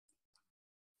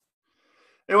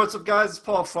Hey, what's up, guys? It's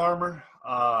Paul Farmer,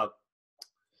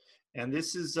 and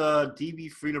this is a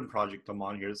DB Freedom Project I'm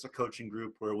on here. It's a coaching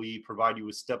group where we provide you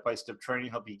with step-by-step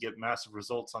training, help you get massive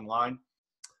results online.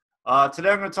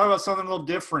 Today I'm going to talk about something a little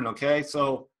different, okay?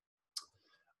 So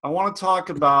I want to talk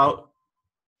about,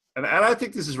 and I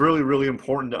think this is really, really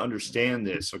important to understand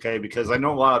this, okay? Because I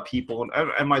know a lot of people,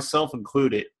 and myself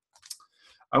included,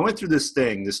 I went through this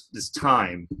thing, this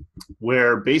time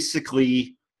where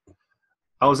basically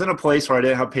I was in a place where I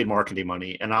didn't have paid marketing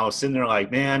money, and I was sitting there like,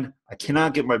 man, I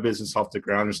cannot get my business off the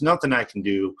ground. There's nothing I can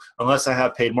do unless I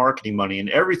have paid marketing money. And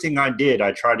everything I did,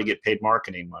 I tried to get paid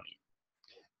marketing money.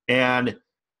 And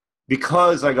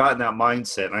because I got in that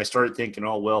mindset and I started thinking,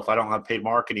 oh, well, if I don't have paid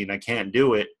marketing, I can't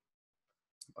do it.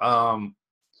 Not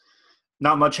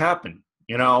much happened.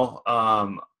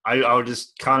 I was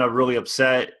just kind of really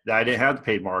upset that I didn't have the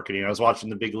paid marketing. I was watching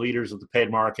the big leaders with the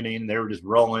paid marketing, and they were just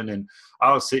rolling, and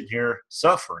I was sitting here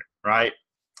suffering, right?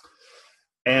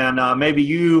 And maybe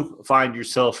you find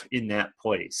yourself in that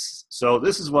place. So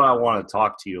this is what I want to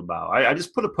talk to you about. I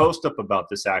just put a post up about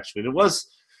this, actually. It was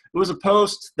a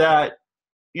post that,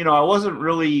 I wasn't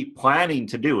really planning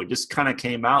to do. It just kind of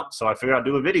came out, so I figured I'd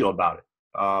do a video about it.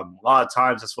 A lot of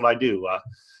times that's what I do.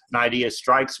 An idea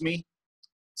strikes me,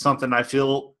 something I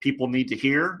feel people need to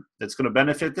hear that's going to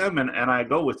benefit them, and I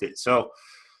go with it. So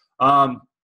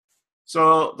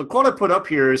the quote I put up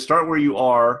here is: start where you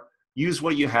are, use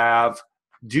what you have,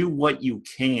 do what you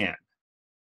can.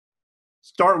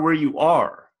 Start where you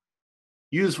are,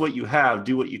 use what you have,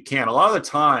 do what you can. A lot of the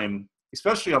time,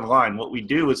 especially online, what we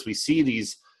do is we see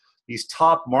these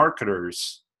top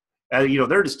marketers,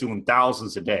 they're just doing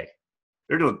thousands a day.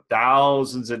 They're doing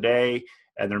thousands a day,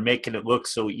 and they're making it look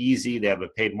so easy. They have a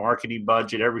paid marketing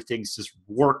budget. Everything's just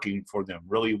working for them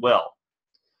really well.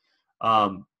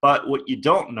 But what you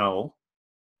don't know,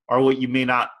 or what you may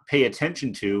not pay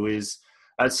attention to, is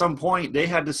at some point they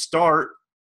had to start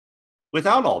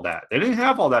without all that. They didn't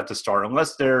have all that to start,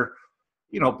 unless they're,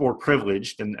 more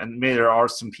privileged. And maybe there are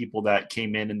some people that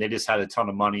came in and they just had a ton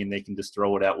of money and they can just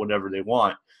throw it at whatever they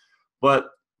want. But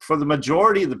for the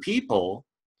majority of the people,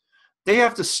 they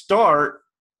have to start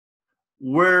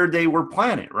where they were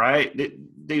planted, right?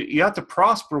 You have to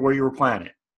prosper where you were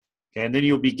planted, okay? And then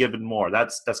you'll be given more.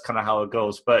 That's kind of how it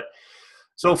goes. But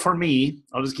so for me,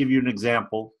 I'll just give you an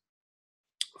example.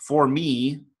 For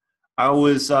me, I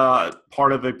was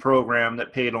part of a program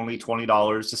that paid only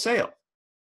 $20 a sale.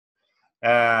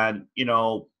 And,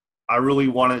 I really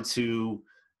wanted to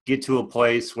get to a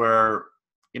place where,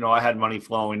 I had money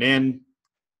flowing in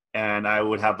and I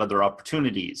would have other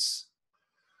opportunities.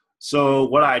 So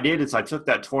what I did is I took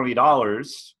that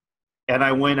 $20 and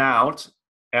I went out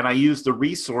and I used the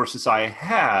resources I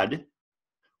had,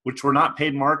 which were not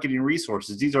paid marketing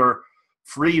resources. These are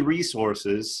free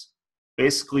resources.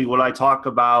 Basically what I talk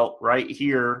about right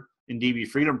here in DB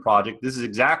Freedom Project, this is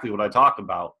exactly what I talk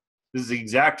about. This is the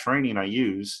exact training I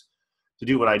use to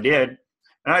do what I did.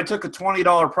 And I took a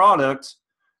 $20 product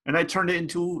and I turned it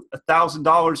into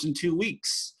 $1,000 in 2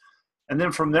 weeks. And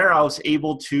then from there, I was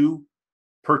able to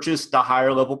purchase the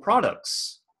higher level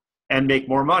products and make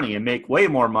more money, and make way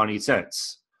more money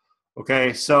since.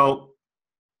 Okay. So,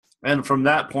 and from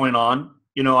that point on,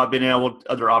 I've been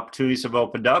other opportunities have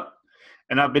opened up,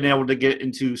 and I've been able to get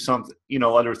into some,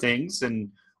 other things. And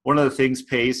one of the things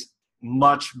pays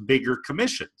much bigger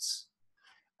commissions.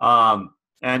 And,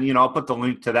 I'll put the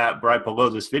link to that right below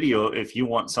this video if you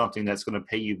want something that's going to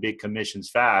pay you big commissions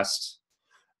fast.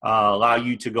 Allow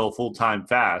you to go full-time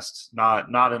fast,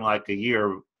 not in like a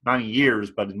year, not in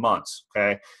years, but in months,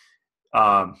 okay?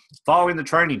 Following the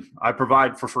training I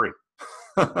provide for free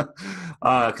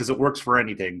because it works for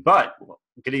anything. But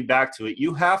getting back to it,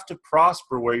 you have to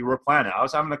prosper where you were planted. I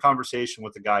was having a conversation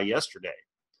with a guy yesterday,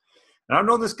 and I've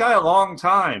known this guy a long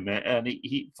time, and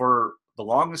he for the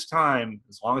longest time,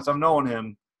 as long as I've known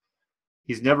him,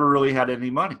 he's never really had any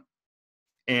money.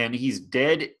 And he's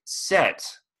dead set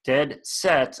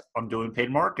on doing paid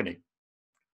marketing.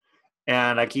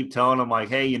 And I keep telling him, like,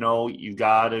 hey, you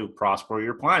got to prosper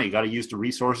your plan. You got to use the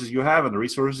resources you have, and the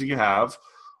resources you have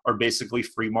are basically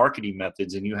free marketing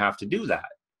methods, and you have to do that.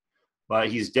 But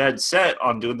he's dead set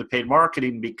on doing the paid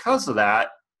marketing. Because of that,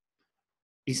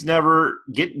 he's never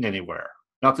getting anywhere.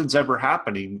 Nothing's ever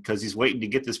happening because he's waiting to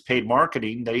get this paid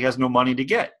marketing that he has no money to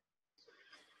get.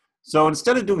 So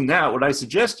instead of doing that, what I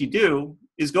suggest you do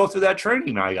is go through that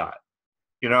training I got.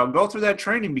 Go through that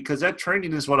training, because that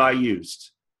training is what I used.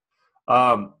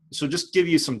 So just give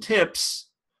you some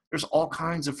tips. There's all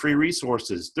kinds of free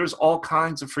resources. There's all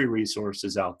kinds of free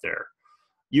resources out there.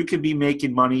 You could be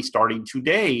making money starting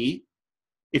today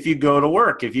if you go to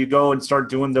work. If you go and start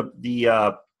doing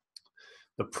the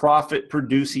the profit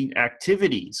producing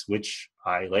activities, which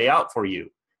I lay out for you.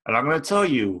 And I'm going to tell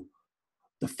you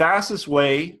the fastest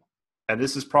way, and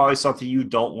this is probably something you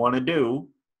don't want to do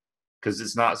because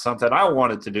it's not something I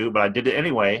wanted to do, but I did it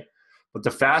anyway. But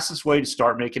the fastest way to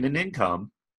start making an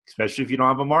income, especially if you don't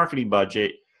have a marketing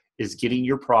budget, is getting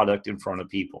your product in front of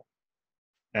people.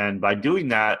 And by doing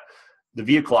that, the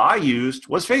vehicle I used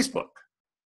was Facebook.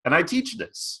 And I teach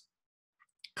this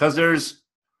because there's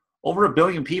over 1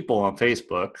 billion people on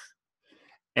Facebook.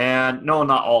 And no,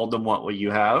 not all of them want what you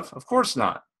have. Of course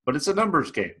not. But it's a numbers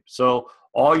game. So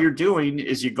all you're doing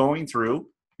is you're going through,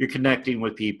 you're connecting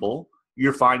with people,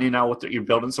 you're finding out you're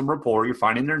building some rapport, you're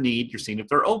finding their need, you're seeing if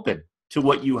they're open to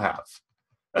what you have.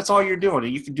 That's all you're doing.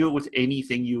 And you can do it with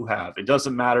anything you have. It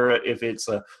doesn't matter if it's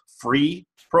a free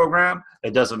program.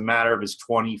 It doesn't matter if it's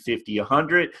 20, 50,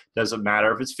 100. It doesn't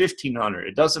matter if it's 1,500.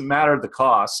 It doesn't matter the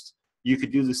cost. You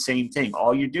could do the same thing.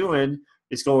 All you're doing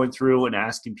is going through and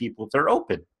asking people if they're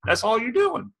open. That's all you're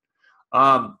doing.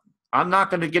 I'm not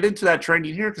going to get into that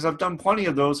training here because I've done plenty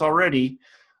of those already.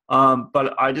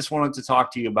 But I just wanted to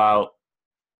talk to you about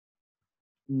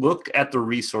look at the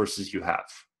resources you have.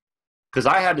 Because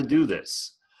I had to do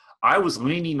this. I was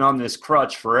leaning on this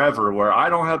crutch forever where I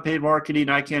don't have paid marketing,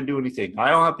 I can't do anything. I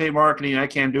don't have paid marketing, I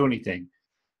can't do anything.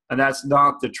 And that's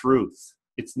not the truth.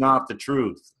 It's not the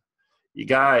truth. You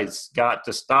guys got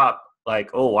to stop like,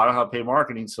 oh, I don't have paid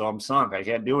marketing, so I'm sunk. I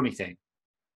can't do anything.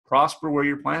 Prosper where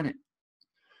you're planted.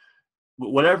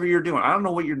 Whatever you're doing, I don't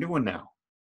know what you're doing now.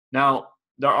 Now,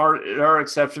 there are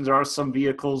exceptions. There are some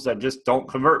vehicles that just don't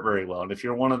convert very well. And if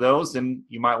you're one of those, then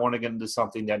you might want to get into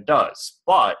something that does.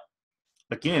 But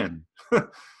again,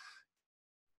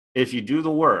 if you do the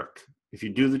work, if you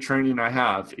do the training I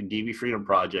have in DV Freedom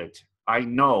Project, I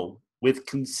know with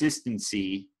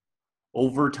consistency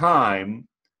over time,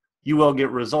 you will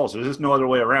get results. There's just no other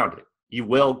way around it. You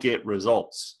will get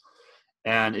results.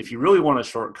 And if you really want to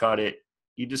shortcut it,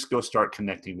 you just go start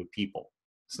connecting with people.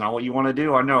 It's not what you want to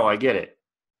do. I know, I get it.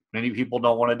 Many people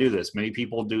don't want to do this. Many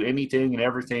people do anything and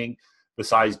everything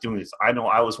besides doing this. I know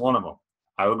I was one of them.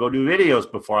 I would go do videos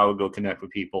before I would go connect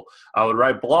with people. I would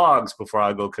write blogs before I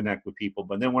would go connect with people.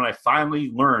 But then when I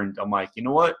finally learned, I'm like, you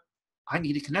know what? I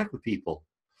need to connect with people.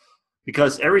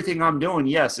 Because everything I'm doing,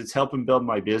 yes, it's helping build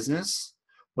my business.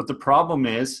 But the problem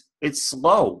is it's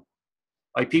slow.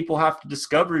 Like people have to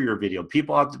discover your video.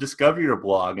 People have to discover your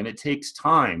blog, and it takes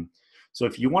time. So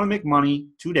if you want to make money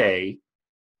today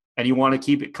and you want to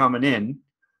keep it coming in,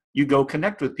 you go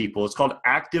connect with people. It's called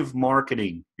active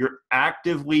marketing. You're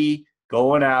actively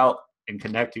going out and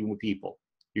connecting with people.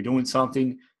 You're doing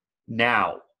something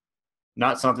now,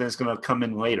 not something that's going to come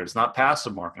in later. It's not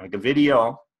passive marketing. Like a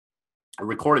video, a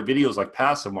recorded video is like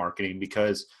passive marketing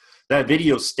because that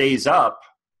video stays up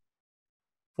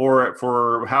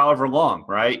for however long,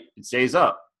 right? It stays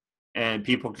up and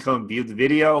people can come view the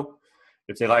video.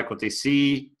 If they like what they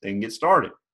see, they can get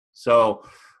started. So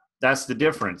that's the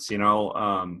difference, you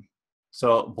know.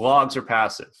 So blogs are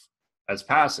passive. That's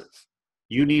passive.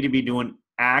 You need to be doing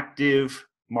active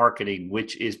marketing,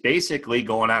 which is basically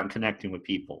going out and connecting with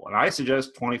people. And I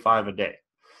suggest 25 a day.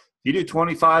 If you do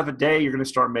 25 a day, you're going to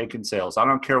start making sales. I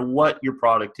don't care what your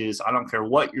product is. I don't care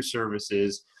what your service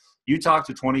is. You talk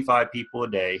to 25 people a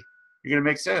day, you're going to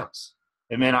make sales.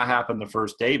 It may not happen the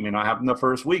first day, it may not happen the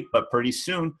first week, but pretty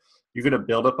soon you're going to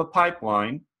build up a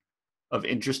pipeline of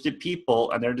interested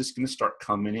people, and they're just going to start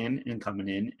coming in and coming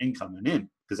in and coming in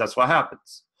because that's what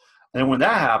happens. And when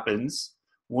that happens,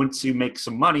 once you make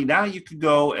some money, now you can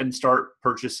go and start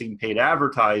purchasing paid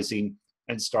advertising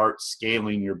and start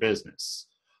scaling your business.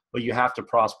 But you have to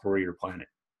prosper where you're planted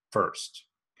first.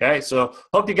 Okay, so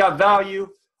hope you got value.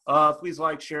 Please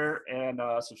like, share, and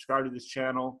subscribe to this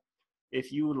channel.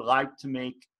 If you would like to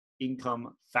make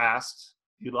income fast,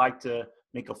 if you'd like to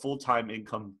make a full-time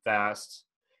income fast,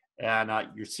 and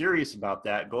you're serious about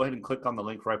that, go ahead and click on the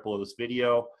link right below this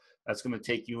video. That's going to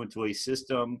take you into a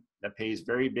system that pays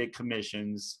very big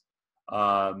commissions.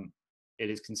 It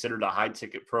is considered a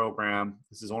high-ticket program.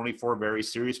 This is only for very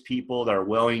serious people that are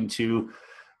willing to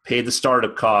pay the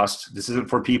startup cost. This isn't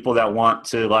for people that want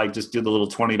to like just do the little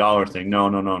 $20 thing.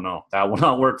 No. That will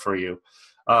not work for you.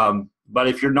 But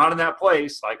if you're not in that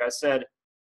place, like I said,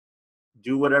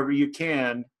 do whatever you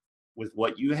can with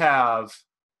what you have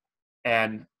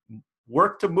and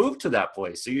work to move to that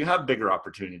place so you have bigger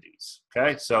opportunities.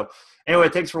 Okay. So anyway,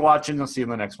 thanks for watching. I'll see you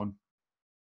in the next one.